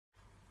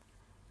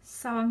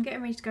So I'm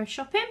getting ready to go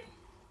shopping.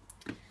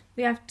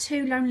 We have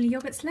 2 lonely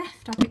yogurts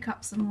left. I'll pick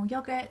up some more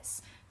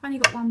yogurts. I've only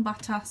got 1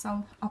 butter,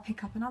 so I'll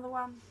pick up another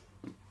one.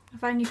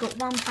 I've only got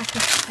 1 pack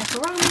of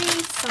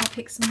pepperoni, so I'll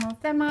pick some more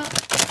of them up.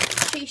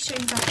 Cheese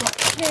strings I've got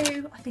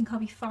 2. I think I'll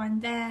be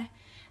fine there.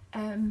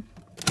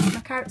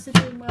 My carrots are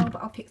doing well,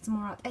 but I'll pick some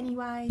more up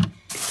anyway.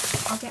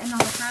 I'll get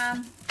another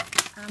ham.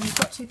 We've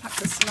got 2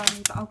 packs of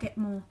salami, but I'll get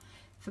more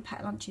for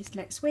packed lunches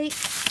next week.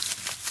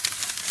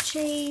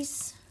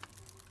 Cheese.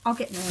 I'll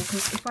get more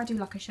because if I do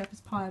like a shepherd's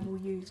pie, I will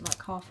use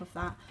like half of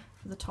that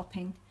for the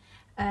topping.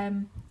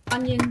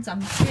 Onions,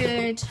 I'm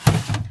good.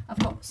 I've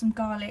got some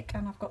garlic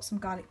and I've got some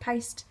garlic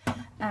paste.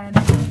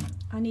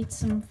 I need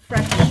some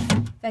fresh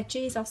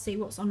veggies. I'll see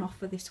what's on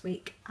offer this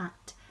week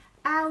at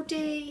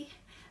ALDI.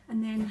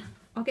 And then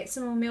I'll get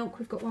some more milk.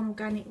 We've got 1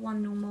 organic,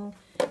 1 normal.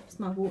 It's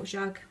my water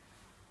jug.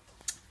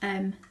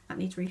 That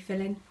needs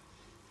refilling.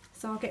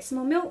 So I'll get some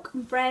more milk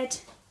and bread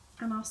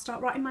and I'll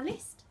start writing my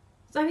list.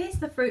 So here's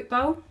the fruit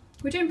bowl.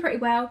 We're doing pretty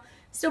well.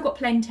 Still got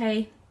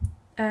plenty.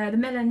 The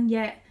melon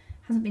yet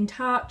hasn't been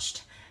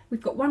touched.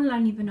 We've got 1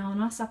 lonely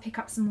banana, so I'll pick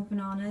up some more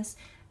bananas.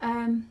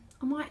 I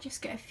might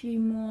just get a few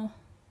more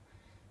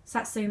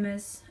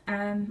satsumas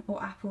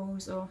or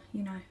apples, or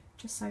you know,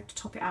 just so to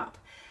top it up.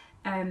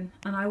 And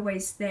I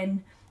always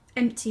then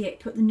empty it,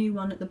 put the new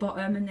one at the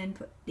bottom, and then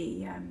put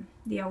the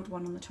old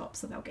one on the top,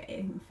 so they'll get it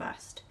in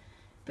first.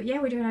 But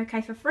yeah, we're doing okay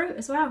for fruit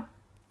as well.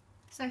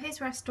 So here's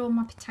where I store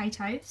my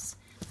potatoes.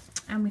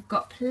 And we've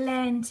got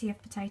plenty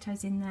of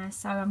potatoes in there,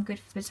 so I'm good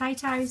for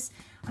potatoes.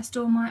 I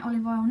store my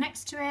olive oil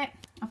next to it.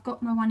 I've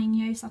got my one in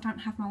use. I don't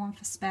have my one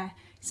for spare,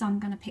 so I'm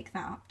going to pick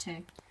that up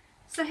too.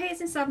 So here's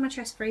inside my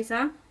chest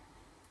freezer.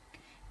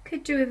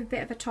 Could do with a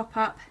bit of a top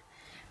up.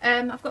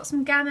 I've got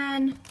some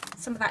gammon,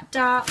 some of that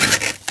duck,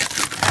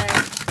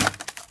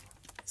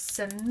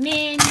 some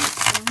mint,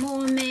 some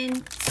more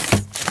mint,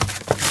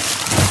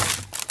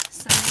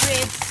 some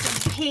ribs,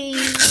 some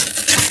peas,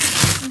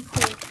 some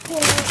pulled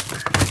pork.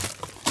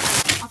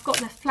 I've got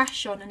the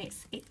flash on and it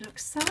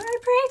looks so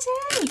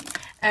pretty.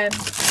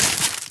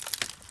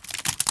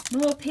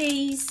 More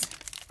peas,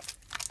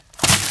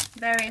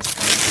 various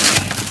things.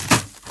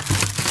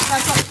 So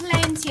I've got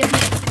plenty of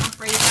meat in my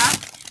freezer.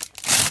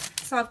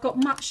 So I've got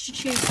much to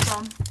choose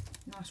from.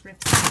 Nice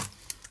ribs.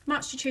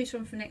 Much to choose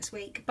from for next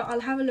week. But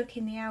I'll have a look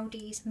in the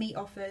ALDI's meat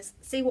offers,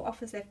 see what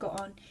offers they've got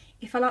on.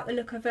 If I like the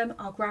look of them,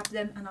 I'll grab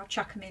them and I'll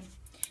chuck them in.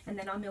 And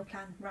then I'll meal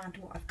plan around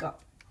what I've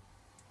got.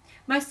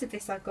 Most of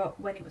this I got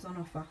when it was on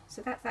offer,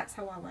 so that's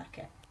how I work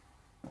it.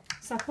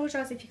 So I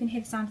apologise if you can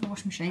hear the sound of the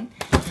washing machine.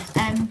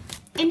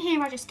 In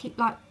here I just keep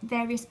like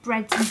various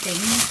breads and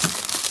things.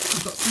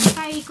 I've got some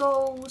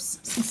bagels,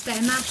 some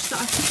spare mash that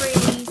I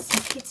freeze,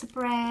 some pita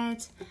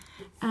bread,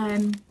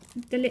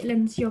 the little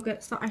one's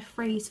yogurts that I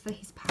freeze for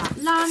his packed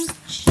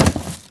lunch.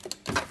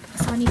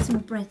 So I need some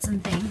more breads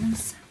and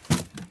things.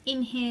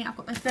 In here I've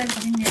got those birds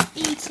I'm in there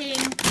eating,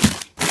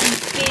 some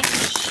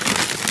fish.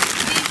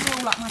 These are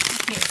all like my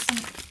packets.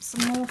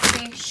 Some more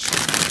fish,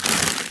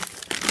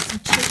 some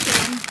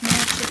chicken,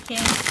 more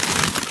chicken.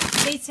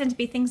 These tend to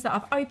be things that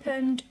I've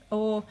opened,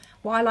 or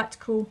what I like to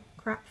call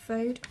crap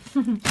food.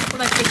 Although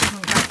fish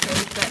isn't crap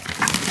food,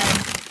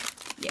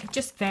 but yeah,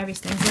 just various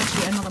things. There's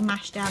actually another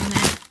mash down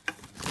there.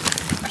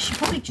 I should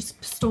probably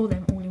just store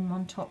them all in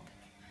one top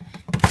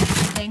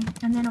thing.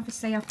 And then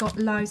obviously I've got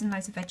loads and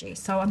loads of veggies,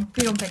 so I'm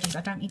good on veggies.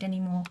 I don't need any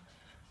more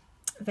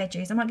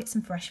veggies. I might get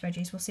some fresh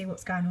veggies. We'll see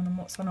what's going on and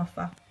what's on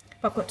offer.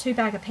 But I've got 2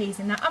 bags of peas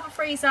in that other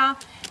freezer,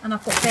 and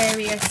I've got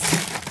various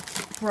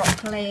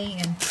broccoli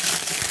and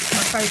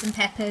my frozen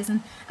peppers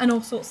and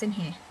all sorts in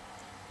here.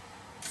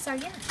 So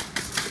yeah,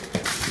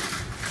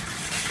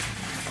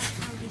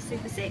 ALDI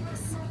Super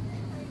 6.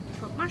 I've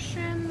got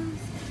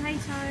mushrooms,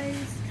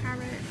 potatoes,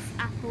 carrots,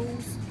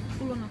 apples,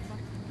 all on offer.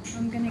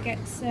 I'm going to get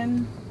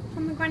some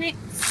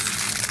pomegranates,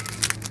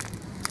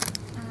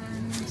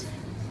 and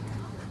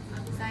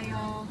they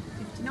are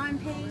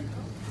 59p.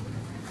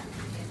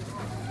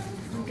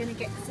 I'm going to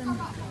get some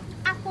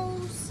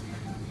apples,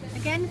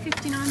 again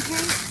 59p.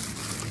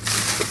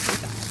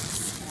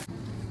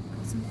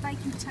 Got some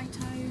bacon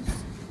potatoes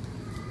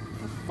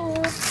for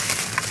 4.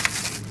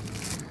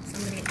 So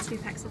I'm going to get 2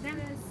 packs of them.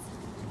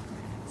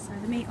 So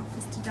the meat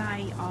offers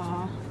today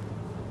are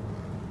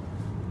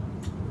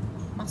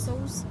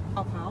mussels,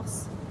 I'll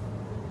pass.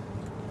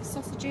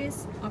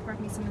 Sausages, I'll grab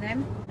me some of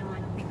them. No, I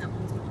think that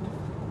one's not enough.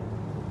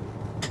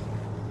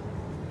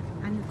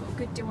 And we've got a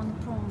good deal on the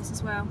prawns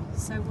as well.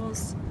 So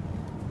was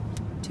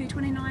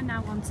 $2.29,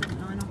 now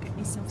 $1.79. I'll get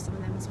myself some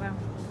of them as well.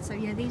 So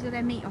yeah, these are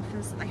their meat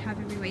offers that they have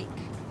every week.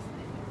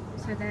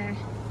 So they're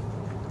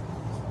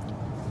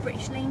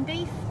British lean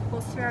beef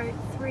was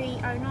 $3.09,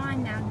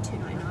 now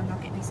 $2.99. I'll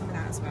get me some of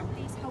that as well.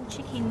 These whole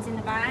chickens in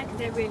the bag,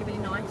 they're really, really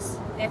nice.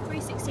 They're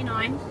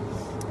 $3.69,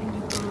 and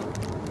you've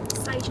got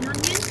sage and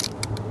onion,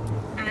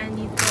 and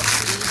you've got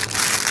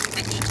the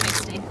extra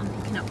tasting. I'm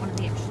picking up one of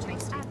the extra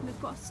tasting. And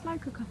we've got a slow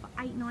cooker for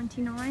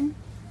 $8.99.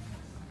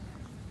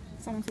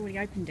 Someone's already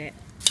opened it.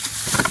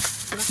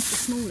 So that's the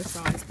smaller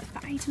size, but for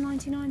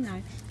 $8.99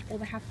 though. Or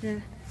they have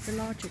the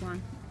larger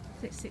one,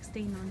 so it's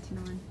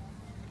 $16.99.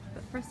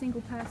 but for a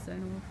single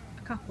person or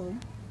a couple,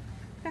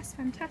 that's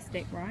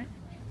fantastic, right?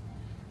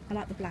 I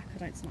like the black, I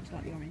don't so much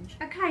like the orange.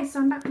 Okay, so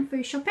I'm back from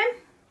food shopping.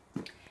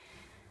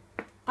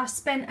 I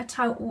spent a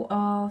total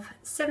of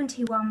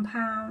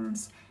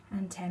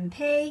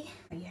 £71.10.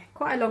 Yeah,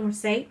 quite a long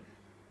receipt.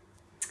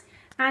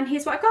 And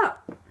here's what I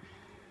got.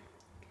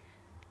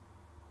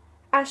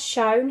 As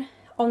shown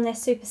on their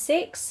Super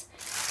 6,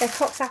 their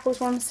Cox apples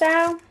were on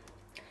sale.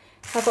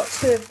 I got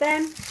 2 of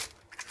them.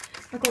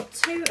 I got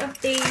 2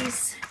 of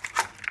these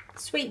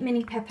sweet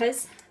mini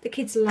peppers. The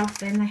kids love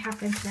them, they have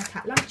them for their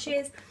packed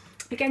lunches.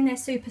 Again, they're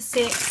Super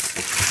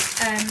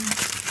 6.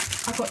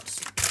 I got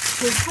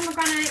 2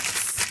 pomegranates.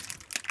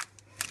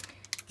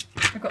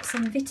 I got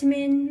some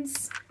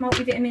vitamins,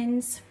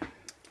 multivitamins.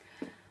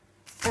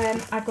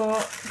 I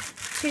got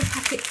 2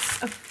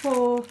 packets of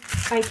 4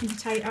 baking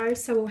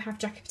potatoes, so we'll have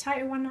jacket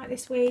potato one night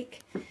this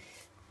week.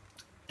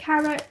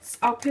 Carrots,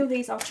 I'll peel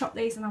these, I'll chop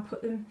these and I'll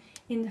put them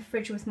in the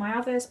fridge with my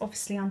others,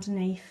 obviously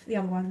underneath the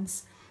other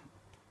ones,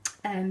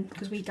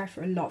 because we go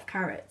for a lot of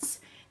carrots.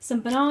 Some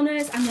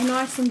bananas, and they're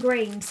nice and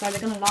green, so they're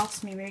going to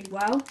last me really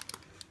well.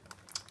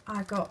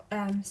 I got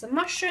some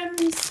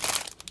mushrooms,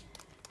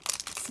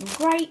 some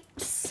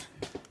grapes,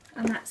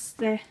 and that's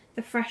the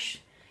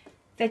fresh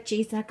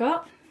veggies I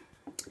got.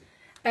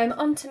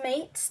 On to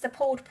meats. The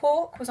pulled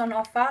pork was on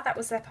offer. That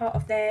was their part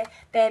of their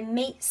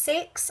meat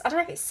 6. I don't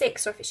know if it's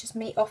 6 or if it's just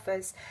meat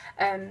offers.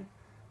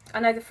 I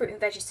know the fruit and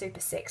veg is Super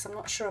 6. I'm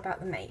not sure about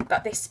the meat,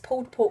 but this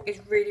pulled pork is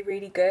really,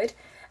 really good,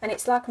 and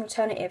it's like an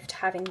alternative to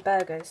having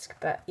burgers.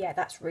 But yeah,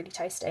 that's really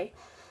tasty.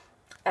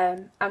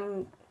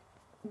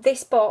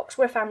 This box,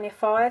 we're a family of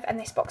 5, and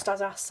this box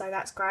does us, so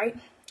that's great.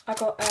 I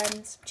got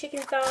some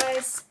chicken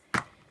thighs,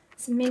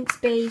 some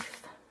minced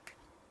beef.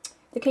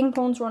 The king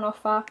prawns were on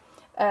offer.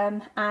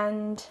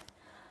 And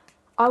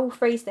I will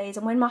freeze these,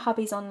 and when my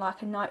hubby's on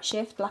like a night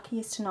shift like he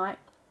is tonight,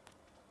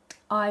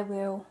 I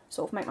will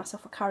sort of make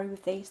myself a curry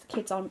with these. The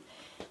kids aren't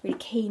really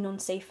keen on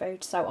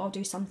seafood, so I'll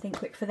do something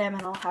quick for them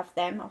and I'll have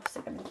them. I'll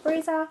stick them in the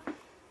freezer.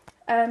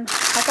 I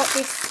got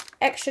this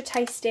extra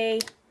tasty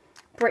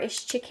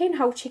British chicken,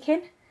 whole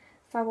chicken,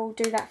 so I will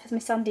do that for my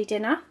Sunday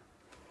dinner.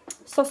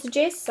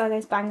 Sausages, so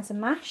there's bangs and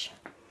mash.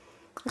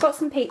 I've got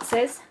some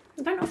pizzas.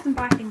 I don't often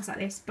buy things like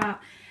this, but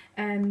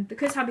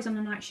because hubby's on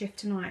a night shift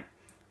tonight,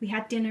 we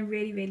had dinner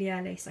really, really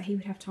early, so he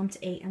would have time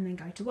to eat and then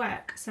go to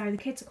work. So the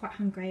kids are quite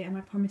hungry, and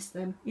I promised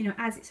them, you know,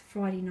 as it's a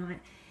Friday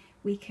night,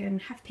 we can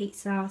have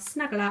pizza,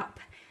 snuggle up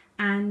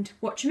and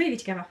watch a movie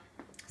together.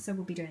 So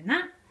we'll be doing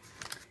that.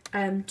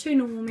 2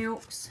 normal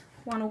milks,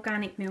 1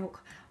 organic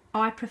milk.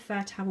 I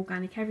prefer to have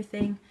organic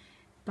everything,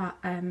 but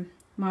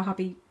my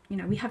hubby, you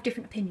know, we have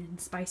different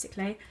opinions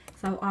basically,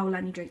 so I will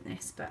only drink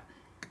this, but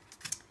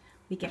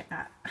we get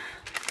that.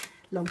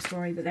 Long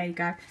story, but there you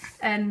go.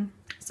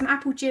 Some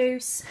apple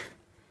juice,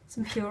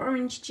 some pure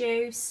orange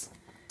juice,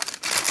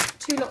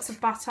 2 lots of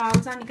butter. I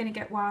was only going to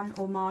get 1,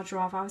 or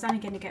margarine rather. I was only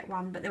going to get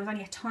 1, but there was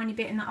only a tiny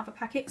bit in that other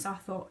packet, so I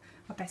thought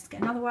I'd best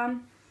get another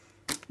one.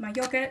 My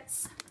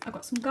yogurts. I've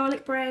got some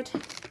garlic bread,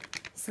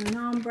 some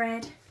naan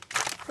bread,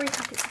 3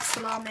 packets of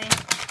salami.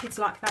 Kids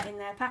like that in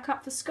their pack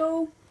up for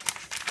school.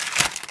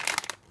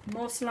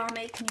 More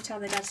salami. Can you tell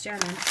their dad's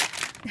German?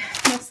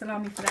 More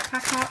salami for their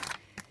pack up.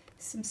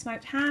 Some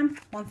smoked ham,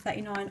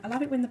 $1.39. I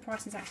love it when the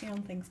price is actually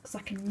on things because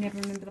I can never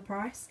remember the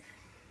price.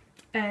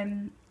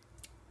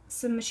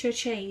 Some mature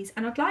cheese,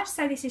 and I'd like to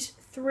say this is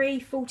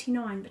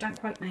 $3.49, but don't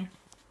quote me.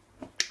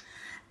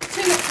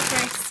 2 lots of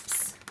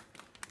crisps.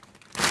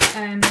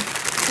 Some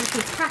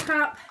kids pack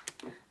up.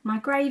 My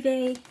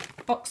gravy,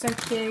 OXO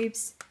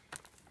cubes,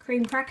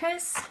 cream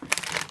crackers,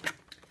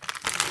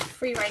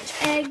 free range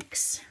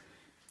eggs,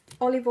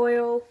 olive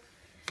oil,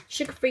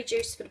 sugar-free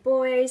juice for the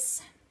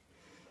boys.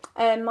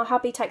 My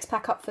hubby takes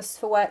pack up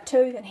for work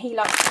too, and he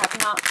likes to have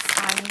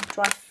nuts and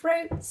dry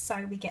fruits,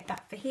 so we get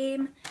that for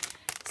him.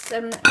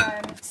 Some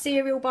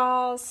cereal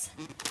bars,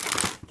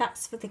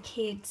 that's for the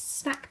kids.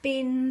 Snack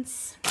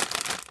bins,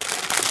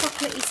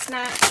 chocolatey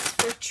snacks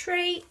for a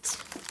treat.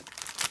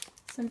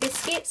 Some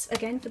biscuits,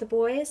 again for the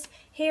boys.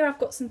 Here I've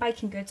got some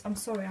baking goods. I'm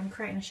sorry, I'm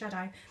creating a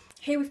shadow.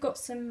 Here we've got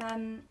some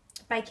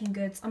baking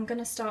goods. I'm going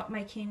to start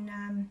making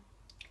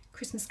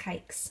Christmas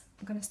cakes.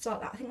 I'm going to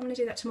start that. I think I'm going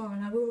to do that tomorrow,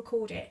 and I will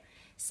record it.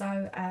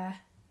 So,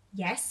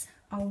 yes,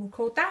 I'll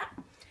record that.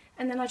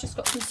 And then I just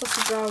got some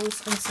sausage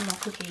rolls and some more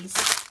cookies.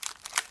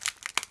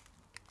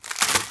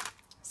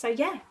 So,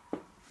 yeah.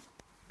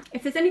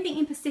 If there's anything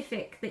in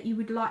Pacific that you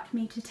would like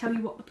me to tell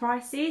you what the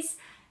price is,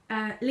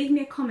 leave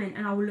me a comment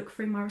and I will look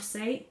through my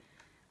receipt.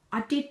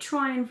 I did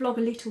try and vlog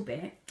a little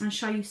bit and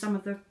show you some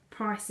of the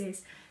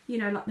prices, you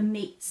know, like the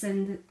meats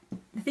and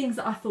the things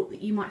that I thought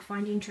that you might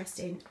find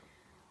interesting.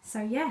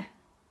 So, yeah.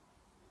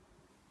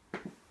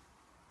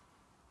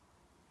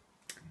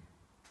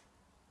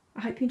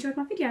 I hope you enjoyed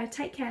my video.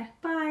 Take care.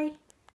 Bye.